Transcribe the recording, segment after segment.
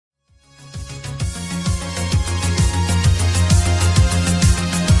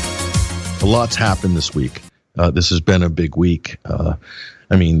A lot's happened this week. This has been a big week.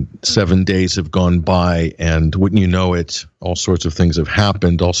 7 days have gone by, and wouldn't you know it, all sorts of things have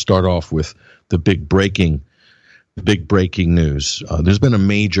happened. I'll start off with the big breaking news. There's been a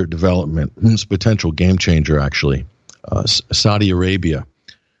major development. It's a potential game changer, actually. Saudi Arabia,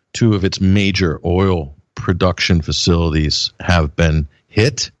 two of its major oil production facilities have been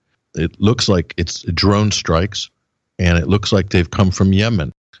hit. It looks like it's drone strikes, and it looks like they've come from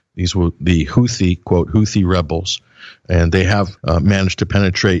Yemen. These were the Houthi, quote, Houthi rebels, and they have managed to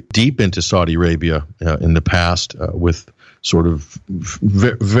penetrate deep into Saudi Arabia in the past with sort of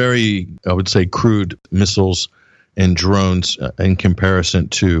very, I would say, crude missiles and drones in comparison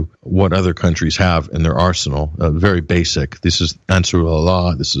to what other countries have in their arsenal. Very basic. This is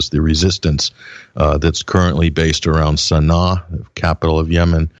Ansarullah. This is the resistance that's currently based around Sana'a, the capital of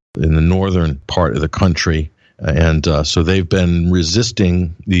Yemen, in the northern part of the country. And so they've been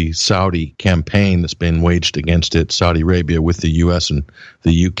resisting the Saudi campaign that's been waged against it, Saudi Arabia, with the U.S. and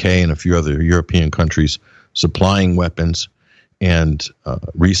the UK and a few other European countries supplying weapons and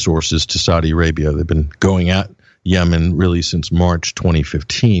resources to Saudi Arabia. They've been going at Yemen really since March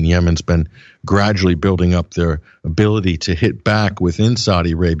 2015. Yemen's been gradually building up their ability to hit back within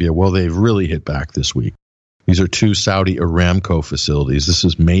Saudi Arabia. Well, they've really hit back this week. These are two Saudi Aramco facilities. This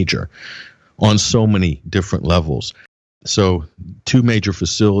is major on so many different levels. So two major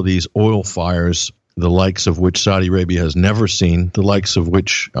facilities, oil fires, the likes of which Saudi Arabia has never seen, the likes of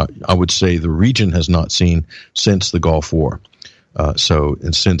which I would say the region has not seen since the Gulf War.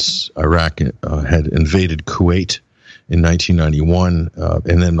 And since Iraq had invaded Kuwait in 1991,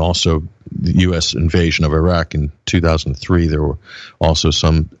 and then also the U.S. invasion of Iraq in 2003, there were also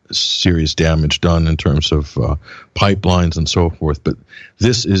some serious damage done in terms of pipelines and so forth. But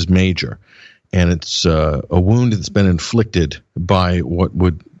this is major. And it's a wound that's been inflicted by what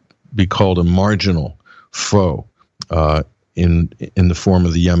would be called a marginal foe in the form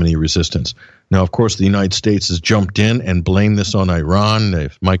of the Yemeni resistance. Now, of course, the United States has jumped in and blamed this on Iran.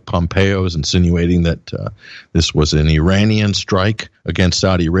 Mike Pompeo is insinuating that this was an Iranian strike against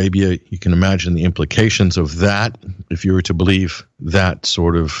Saudi Arabia. You can imagine the implications of that if you were to believe that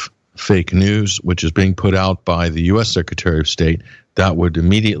sort of fake news, which is being put out by the U.S. Secretary of State. That would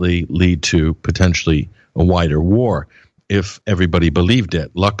immediately lead to potentially a wider war if everybody believed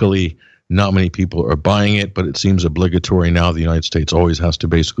it. Luckily, not many people are buying it, but it seems obligatory now. The United States always has to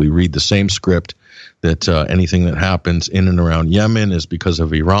basically read the same script, that anything that happens in and around Yemen is because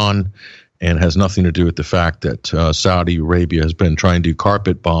of Iran and has nothing to do with the fact that Saudi Arabia has been trying to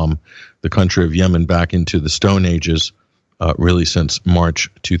carpet bomb the country of Yemen back into the Stone Ages, really since March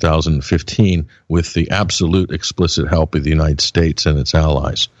 2015, with the absolute explicit help of the United States and its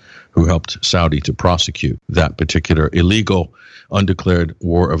allies, who helped Saudi to prosecute that particular illegal, undeclared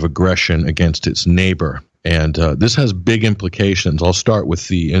war of aggression against its neighbor. And this has big implications. I'll start with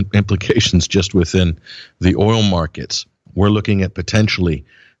the implications just within the oil markets. We're looking at potentially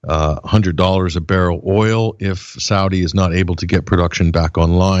 $100 a barrel oil if Saudi is not able to get production back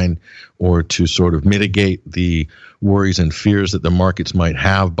online, or to sort of mitigate the worries and fears that the markets might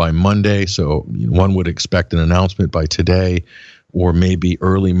have by Monday. So one would expect an announcement by today or maybe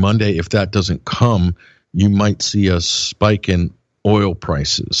early Monday. If that doesn't come, you might see a spike in oil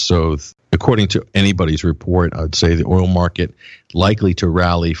prices. So according to anybody's report, I'd say the oil market likely to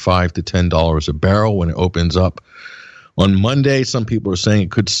rally $5 to $10 a barrel when it opens up. On Monday, some people are saying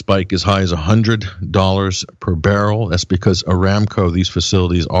it could spike as high as $100 per barrel. That's because Aramco, these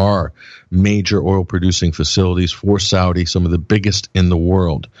facilities are major oil-producing facilities for Saudi, some of the biggest in the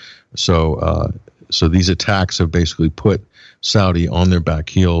world. So these attacks have basically put Saudi on their back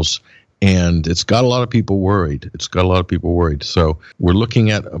heels, and it's got a lot of people worried. So we're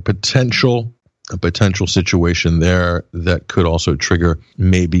looking at a potential situation there that could also trigger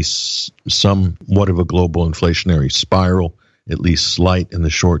maybe somewhat of a global inflationary spiral, at least slight in the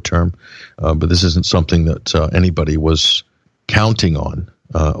short term. But this isn't something that anybody was counting on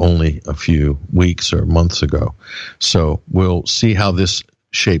only a few weeks or months ago. So we'll see how this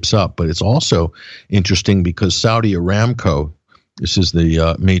shapes up. But it's also interesting because Saudi Aramco, this is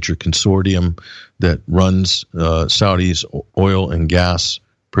the major consortium that runs Saudi's oil and gas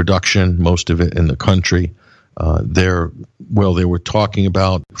production, most of it in the country. They were talking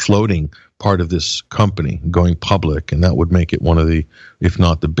about floating part of this company, going public, and that would make it one of the, if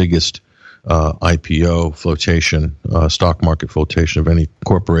not the biggest IPO flotation, stock market flotation of any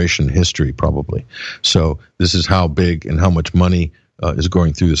corporation in history, probably. So this is how big and how much money is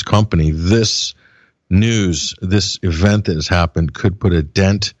going through this company. This news, this event that has happened, could put a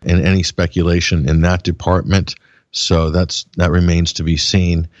dent in any speculation in that department. So that remains to be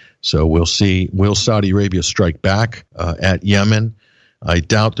seen. So we'll see. Will Saudi Arabia strike back at Yemen? I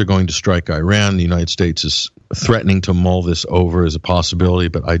doubt they're going to strike Iran. The United States is threatening to mull this over as a possibility,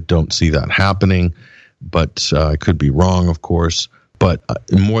 but I don't see that happening. But I could be wrong, of course. But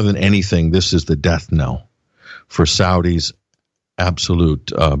more than anything, this is the death knell for Saudi's absolute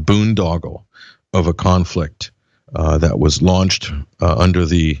boondoggle of a conflict that was launched under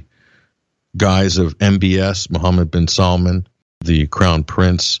the guise of MBS, Mohammed bin Salman, the crown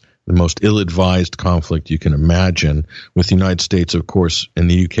prince, the most ill-advised conflict you can imagine, with the United States, of course, and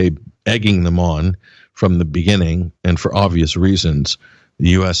the UK egging them on from the beginning, and for obvious reasons. The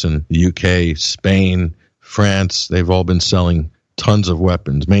US and the UK, Spain, France, they've all been selling tons of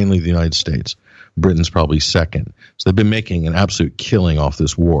weapons, mainly the United States. Britain's probably second. So they've been making an absolute killing off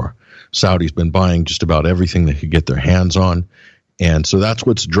this war. Saudi's been buying just about everything they could get their hands on. And so that's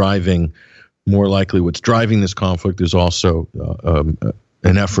what's driving, more likely what's driving this conflict is also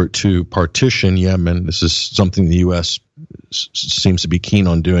an effort to partition Yemen. This is something the U.S. seems to be keen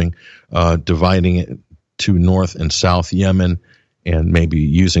on doing, dividing it to North and South Yemen, and maybe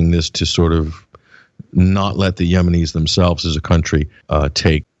using this to sort of not let the Yemenis themselves as a country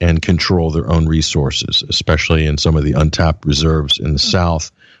take and control their own resources, especially in some of the untapped reserves in the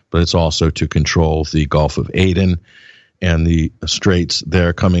south. But it's also to control the Gulf of Aden and the straits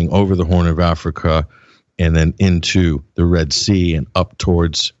there coming over the Horn of Africa and then into the Red Sea and up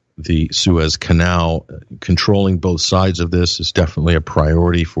towards the Suez Canal. Controlling both sides of this is definitely a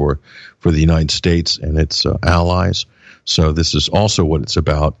priority for the United States and its allies. So this is also what it's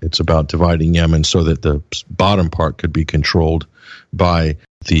about. It's about dividing Yemen so that the bottom part could be controlled by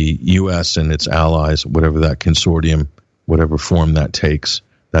the U.S. and its allies, whatever that consortium, whatever form that takes.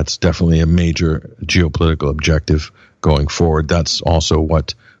 That's definitely a major geopolitical objective going forward. That's also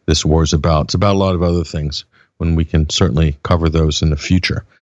what this war is about. It's about a lot of other things, when we can certainly cover those in the future.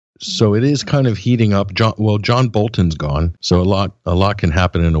 So it is kind of heating up. John Bolton's gone, so a lot can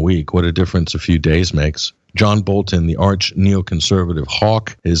happen in a week. What a difference a few days makes. John Bolton, the arch neoconservative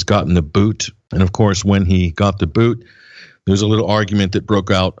hawk, has gotten the boot. And of course, when he got the boot, there's a little argument that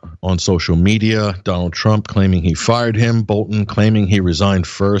broke out on social media. Donald Trump claiming he fired him, Bolton claiming he resigned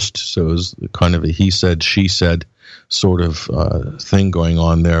first. So it was kind of a he said, she said sort of thing going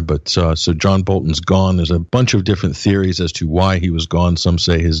on there. But so John Bolton's gone. There's a bunch of different theories as to why he was gone. Some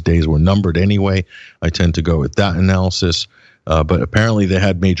say his days were numbered anyway. I tend to go with that analysis. But apparently they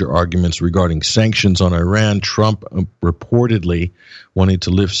had major arguments regarding sanctions on Iran. Trump reportedly wanted to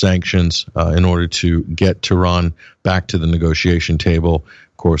lift sanctions in order to get Tehran back to the negotiation table.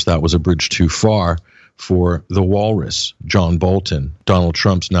 Of course, that was a bridge too far for the walrus, John Bolton, Donald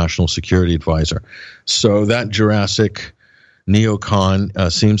Trump's national security advisor. So that Jurassic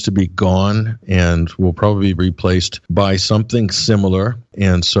neocon seems to be gone and will probably be replaced by something similar.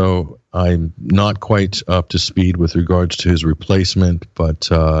 And so I'm not quite up to speed with regards to his replacement, but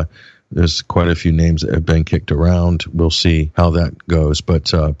there's quite a few names that have been kicked around. We'll see how that goes.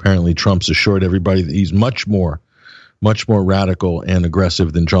 But apparently Trump's assured everybody that he's much more radical and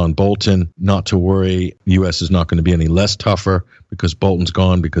aggressive than John Bolton. Not to worry, the U.S. is not going to be any less tougher because Bolton's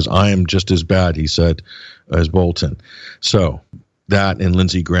gone, because I am just as bad, he said, as Bolton. So that, and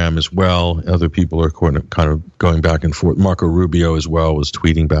Lindsey Graham as well. Other people are kind of going back and forth. Marco Rubio as well was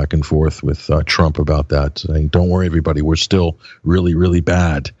tweeting back and forth with Trump about that, saying, don't worry, everybody, we're still really, really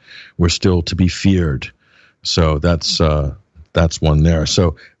bad. We're still to be feared. So that's one there.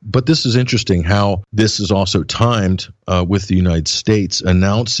 So, but this is interesting how this is also timed with the United States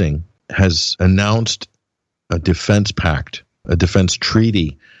has announced a defense pact, a defense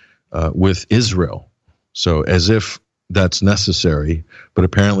treaty with Israel. So as if that's necessary, but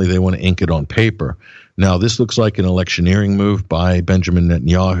apparently they want to ink it on paper. Now, this looks like an electioneering move by Benjamin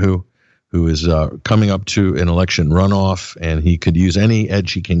Netanyahu, who is coming up to an election runoff, and he could use any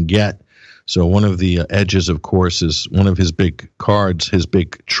edge he can get. So one of the edges, of course, is one of his big cards, his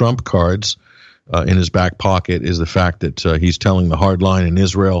big Trump cards in his back pocket, is the fact that he's telling the hard line in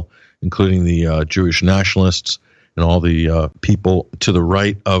Israel, including the Jewish nationalists and all the people to the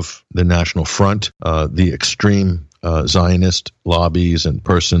right of the National Front, the extreme Zionist lobbies and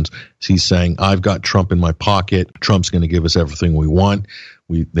persons. He's saying, I've got Trump in my pocket. Trump's going to give us everything we want.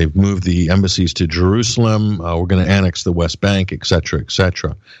 They've moved the embassies to Jerusalem. We're going to annex the West Bank, et cetera, et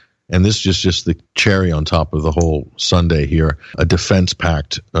cetera. And this is just the cherry on top of the whole sundae here, a defense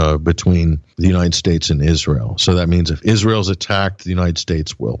pact between the United States and Israel. So that means if Israel's attacked, the United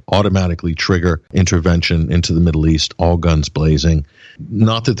States will automatically trigger intervention into the Middle East, all guns blazing.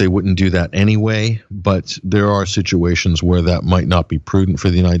 Not that they wouldn't do that anyway, but there are situations where that might not be prudent for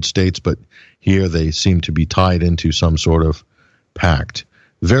the United States. But here they seem to be tied into some sort of pact.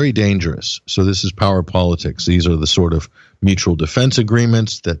 Very dangerous. So this is power politics. These are the sort of mutual defense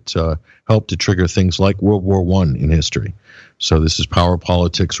agreements that help to trigger things like World War I in history. So this is power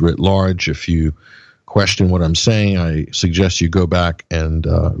politics writ large. If you question what I'm saying, I suggest you go back and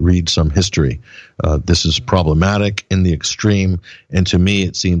read some history. This is problematic in the extreme, and to me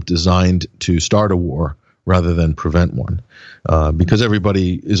it seems designed to start a war rather than prevent one, because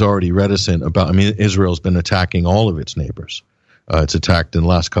everybody is already reticent about, I mean, Israel's been attacking all of its neighbors. It's attacked in the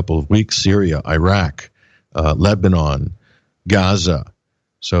last couple of weeks Syria, Iraq, Lebanon, Gaza.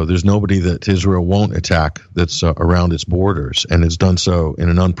 So there's nobody that Israel won't attack that's around its borders, and it's done so in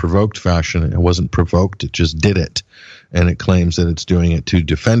an unprovoked fashion. It wasn't provoked, it just did it, and it claims that it's doing it to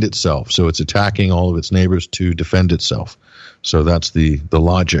defend itself. So it's attacking all of its neighbors to defend itself. So that's the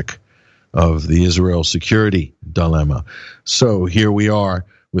logic of the Israel security dilemma. So here we are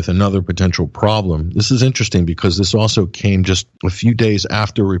with another potential problem. This is interesting because this also came just a few days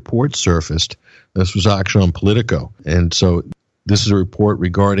after reports surfaced. This was actually on Politico. And so this is a report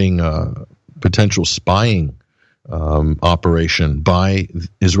regarding potential spying operation by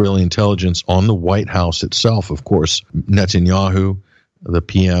Israeli intelligence on the White House itself. Of course, Netanyahu, the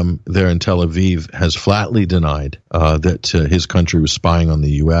PM there in Tel Aviv, has flatly denied that his country was spying on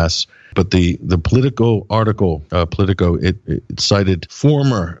the U.S., but the Politico article, Politico, it cited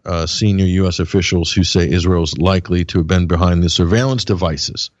former senior U.S. officials who say Israel is likely to have been behind the surveillance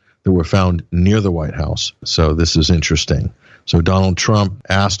devices that were found near the White House. So this is interesting. So Donald Trump,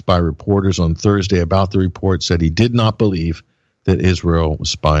 asked by reporters on Thursday about the report, said he did not believe that Israel was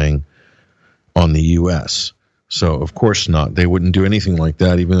spying on the U.S. So of course not. They wouldn't do anything like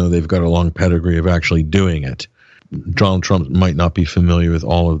that, even though they've got a long pedigree of actually doing it. Donald Trump might not be familiar with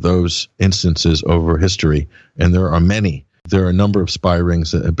all of those instances over history, and there are many. There are a number of spy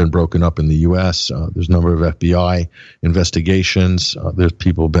rings that have been broken up in the U.S. There's a number of FBI investigations. There's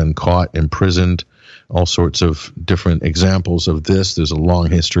people been caught, imprisoned, all sorts of different examples of this. There's a long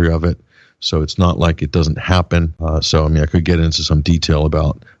history of it, so it's not like it doesn't happen. So, I mean, I could get into some detail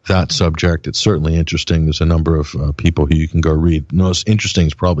about that subject. It's certainly interesting. There's a number of people who you can go read. Most interesting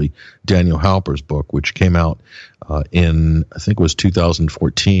is probably Daniel Halper's book, which came out in, I think it was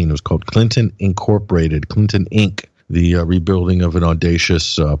 2014. It was called Clinton Incorporated, Clinton Inc., the rebuilding of an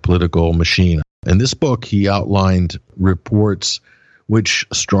audacious political machine. In this book, he outlined reports which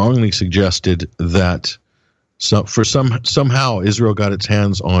strongly suggested that somehow Israel got its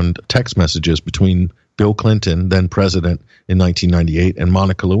hands on text messages between Bill Clinton, then president in 1998, and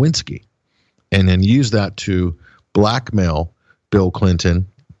Monica Lewinsky, and then used that to blackmail Bill Clinton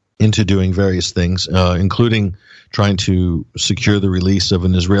into doing various things, including trying to secure the release of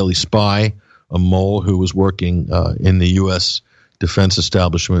an Israeli spy, a mole who was working in the U.S. defense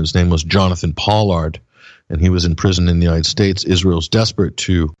establishment. His name was Jonathan Pollard, and he was in prison in the United States. Israel's desperate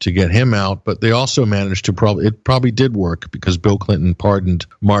to get him out, but they also managed to it probably did work because Bill Clinton pardoned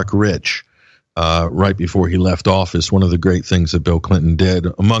Mark Rich right before he left office. One of the great things that Bill Clinton did,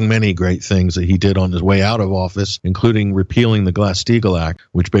 among many great things that he did on his way out of office, including repealing the Glass-Steagall Act,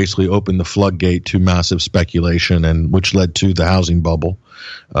 which basically opened the floodgate to massive speculation and which led to the housing bubble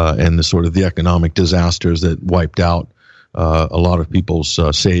and the sort of the economic disasters that wiped out a lot of people's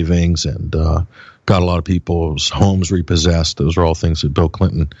savings and got a lot of people's homes repossessed. Those are all things that Bill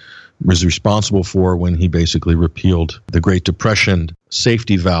Clinton was responsible for when he basically repealed the Great Depression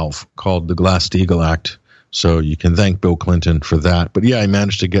safety valve called the Glass-Steagall Act. So you can thank Bill Clinton for that. But yeah, I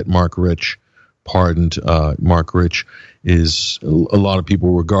managed to get Mark Rich pardoned. Mark Rich is, a lot of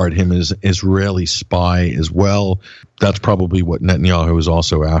people regard him as Israeli spy as well. That's probably what Netanyahu was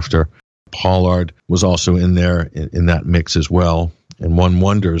also after. Pollard was also in there in that mix as well. And one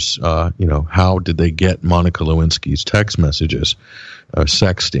wonders, how did they get Monica Lewinsky's text messages,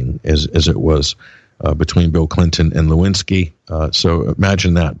 sexting, as it was, between Bill Clinton and Lewinsky? So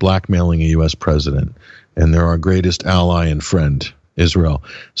imagine that, blackmailing a U.S. president, and they're our greatest ally and friend, Israel.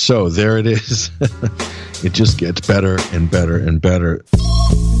 So there it is. It just gets better and better and better.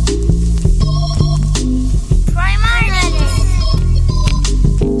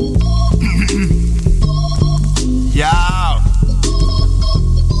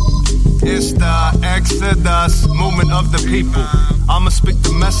 It's the Exodus, movement of the people. I'ma speak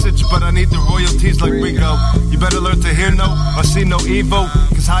the message, but I need the royalties like Rico. You better learn to hear no or see no evil,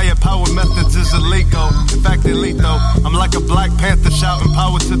 cause higher power methods is illegal. In fact, illegal. I'm like a Black Panther shouting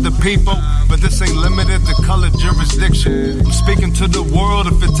power to the people, but this ain't limited to color jurisdiction. I'm speaking to the world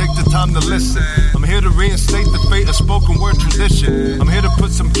if it takes the time to listen. I'm here to reinstate the fate of spoken word tradition. I'm here to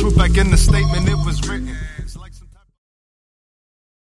put some truth back in the statement it was written.